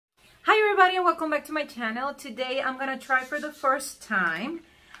Hi everybody and welcome back to my channel. Today I'm gonna try for the first time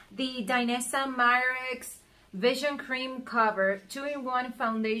the Danessa Myricks Vision Cream Cover 2-in-1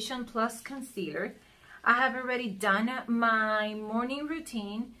 Foundation plus Concealer. I have already done my morning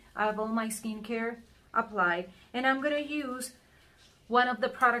routine. I have all my skincare applied and I'm gonna use one of the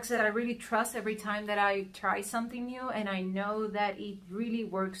products that I really trust every time that I try something new and I know that it really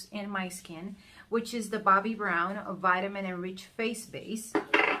works in my skin, which is the Bobbi Brown Vitamin Enrich Face Base.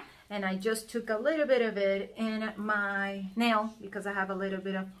 And I just took a little bit of it in my nail because I have a little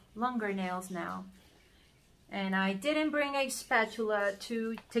bit of longer nails now. And I didn't bring a spatula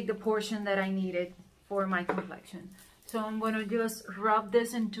to take the portion that I needed for my complexion. So I'm gonna just rub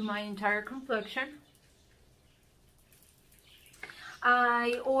this into my entire complexion.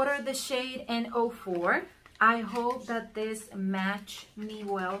 I ordered the shade N04. I hope that this match me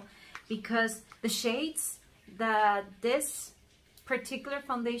well because the shades that this particular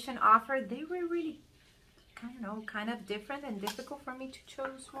foundation offered, they were really, I don't know, kind of different and difficult for me to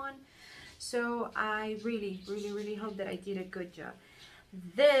choose one. So I really hope that I did a good job.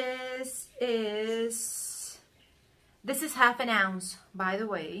 This is half an ounce, by the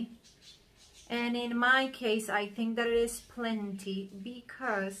way. And in my case, I think that it is plenty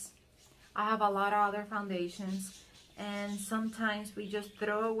because I have a lot of other foundations and sometimes we just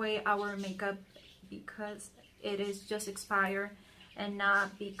throw away our makeup because it is just expired and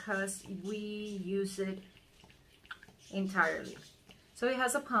not because we use it entirely. So it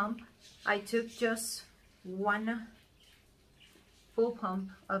has a pump. I took just one full pump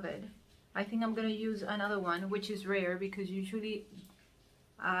of it. I think I'm gonna use another one, which is rare because usually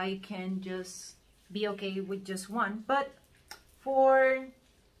I can just be okay with just one, but for,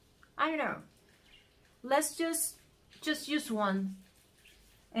 I don't know, let's just use one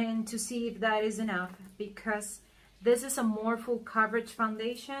and to see if that is enough, because this is a more full coverage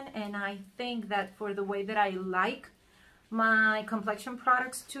foundation and I think that for the way that I like my complexion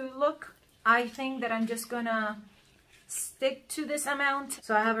products to look, I think that I'm just gonna stick to this amount.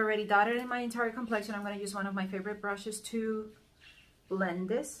 So I have already dotted in my entire complexion. I'm gonna use one of my favorite brushes to blend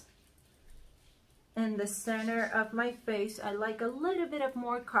this in the center of my face. I like a little bit of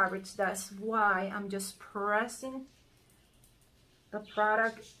more coverage. That's why I'm just pressing the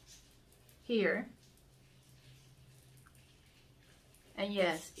product here. And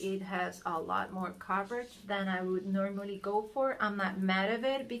yes, it has a lot more coverage than I would normally go for. I'm not mad at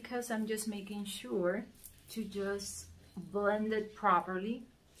it because I'm just making sure to just blend it properly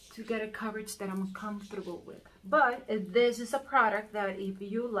to get a coverage that I'm comfortable with. But this is a product that if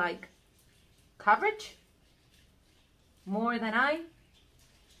you like coverage more than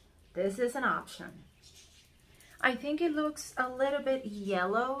this is an option. I think it looks a little bit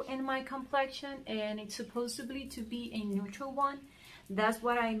yellow in my complexion and it's supposedly to be a neutral one. That's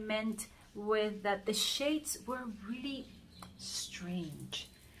what I meant with that. The shades were really strange,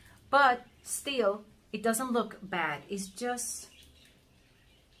 but still it doesn't look bad. It's just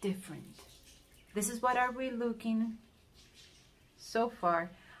different. This is what are we looking so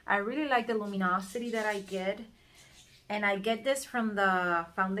far. I really like the luminosity that I get, and I get this from the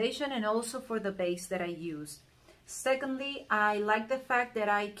foundation and also for the base that I use. Secondly, I like the fact that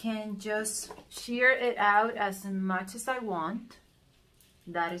I can just shear it out as much as I want.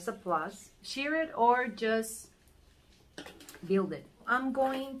 That is a plus. Shear it or just build it. I'm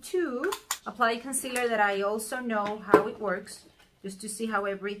going to apply concealer that I also know how it works, just to see how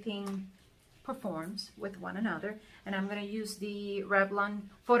everything performs with one another. And I'm going to use the Revlon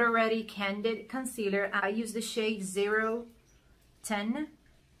Photoready Candid Concealer. I use the shade 010.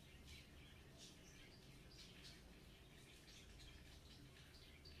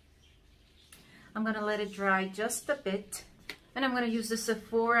 I'm going to let it dry just a bit. And I'm going to use the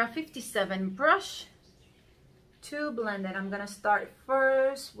Sephora 57 brush to blend it. I'm going to start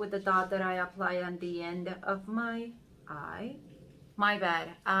first with the dot that I apply on the end of my eye. My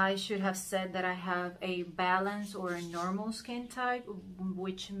bad. I should have said that I have a balanced or a normal skin type,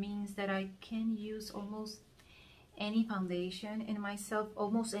 which means that I can use almost any foundation in myself.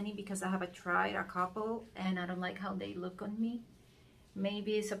 Almost any, because I have tried a couple and I don't like how they look on me.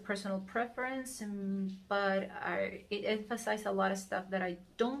 Maybe it's a personal preference, but it emphasizes a lot of stuff that I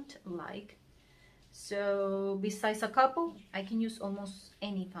don't like. So besides a couple, I can use almost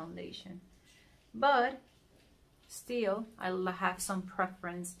any foundation. But still, I have some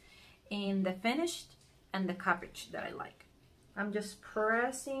preference in the finished and the coverage that I like. I'm just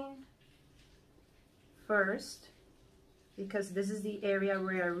pressing first because this is the area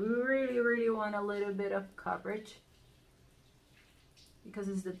where I really want a little bit of coverage, because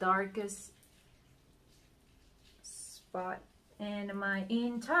it's the darkest spot in my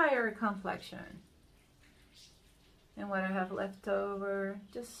entire complexion. And what I have left over,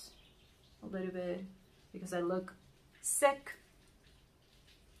 just a little bit, because I look sick.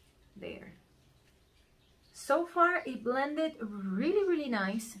 There. So far, it blended really, really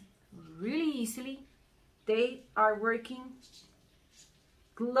nice, really easily. They are working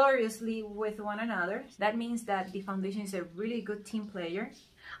gloriously with one another. That means that the foundation is a really good team player.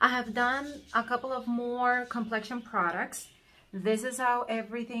 I have done a couple of more complexion products. This is how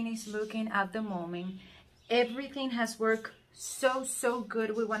everything is looking at the moment. Everything has worked so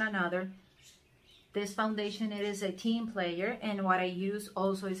good with one another. This foundation, it is a team player, and what I use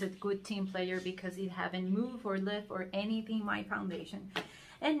also is a good team player because it haven't moved or lift or anything, my foundation.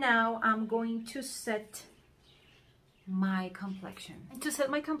 And now I'm going to set my complexion. And to set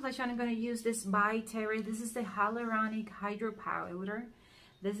my complexion, I'm going to use this by Terry. This is the Hyaluronic Hydra-Powder.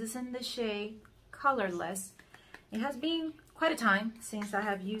 This is in the shade Colorless. It has been quite a time since I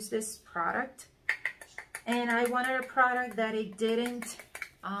have used this product, and I wanted a product that it didn't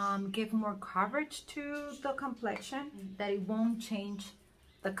give more coverage to the complexion, that it won't change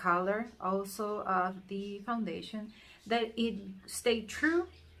the color also of the foundation, that it stayed true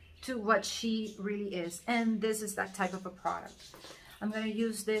to what she really is. And this is that type of a product. I'm going to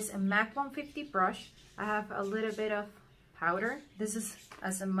use this MAC 150 brush. I have a little bit of powder. This is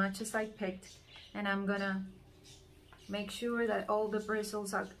as much as I picked, and I'm going to make sure that all the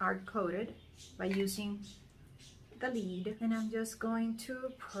bristles are coated by using the lead, and I'm just going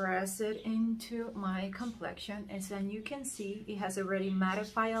to press it into my complexion. And then you can see it has already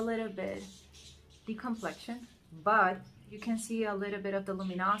mattified a little bit the complexion, but you can see a little bit of the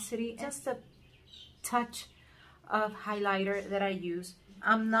luminosity, just a touch of highlighter that I use.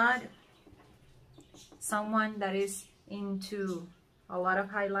 I'm not someone that is into a lot of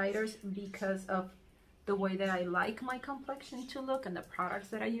highlighters because of the way that I like my complexion to look and the products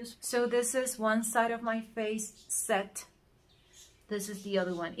that I use. So this is one side of my face set. This is the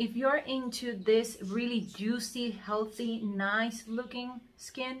other one. If you're into this really juicy, healthy, nice looking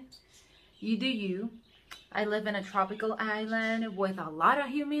skin, you do you. I live in a tropical island with a lot of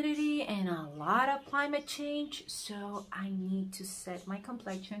humidity and a lot of climate change, so I need to set my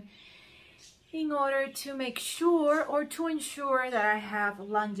complexion in order to make sure or to ensure that I have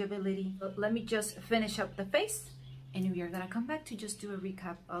longevity. But let me just finish up the face, and we are gonna come back to just do a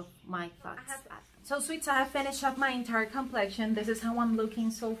recap of my thoughts. So sweets, I have finished up my entire complexion. This is how I'm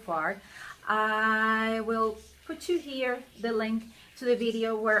looking so far. I will put you here the link to the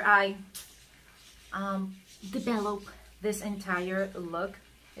video where I develop this entire look.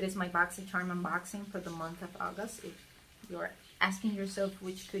 It is my BoxyCharm unboxing for the month of August. If you're asking yourself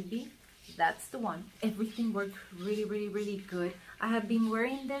which could be, that's the one. Everything worked really good. I have been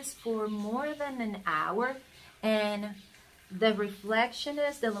wearing this for more than an hour, and the reflection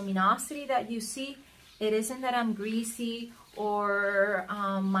is the luminosity that you see. It isn't that I'm greasy or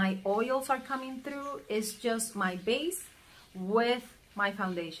my oils are coming through. It's just my base with my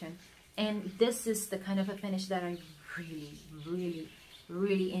foundation, and this is the kind of a finish that I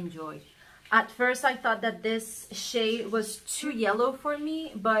really enjoy. At first, I thought that this shade was too yellow for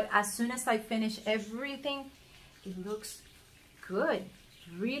me, but as soon as I finish everything, it looks good.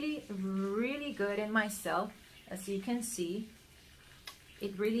 Really good in myself. As you can see,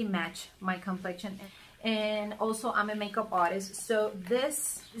 it really matched my complexion. And also, I'm a makeup artist, so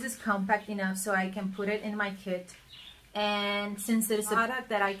this is compact enough so I can put it in my kit. And since it is a product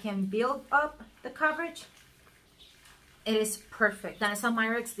that I can build up the coverage, it is perfect. Danessa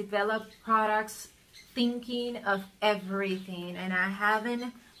Myricks developed products thinking of everything, and I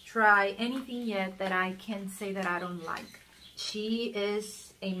haven't tried anything yet that I can say that I don't like. She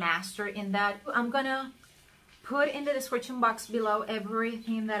is a master in that. I'm gonna put in the description box below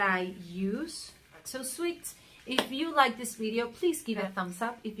everything that I use. So sweet, if you like this video, please give it a thumbs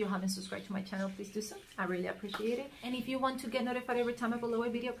up. If you haven't subscribed to my channel, please do so. I really appreciate it. And if you want to get notified every time I upload a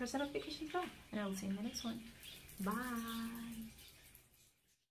video, press the notification bell, and I will see you in the next one. Bye.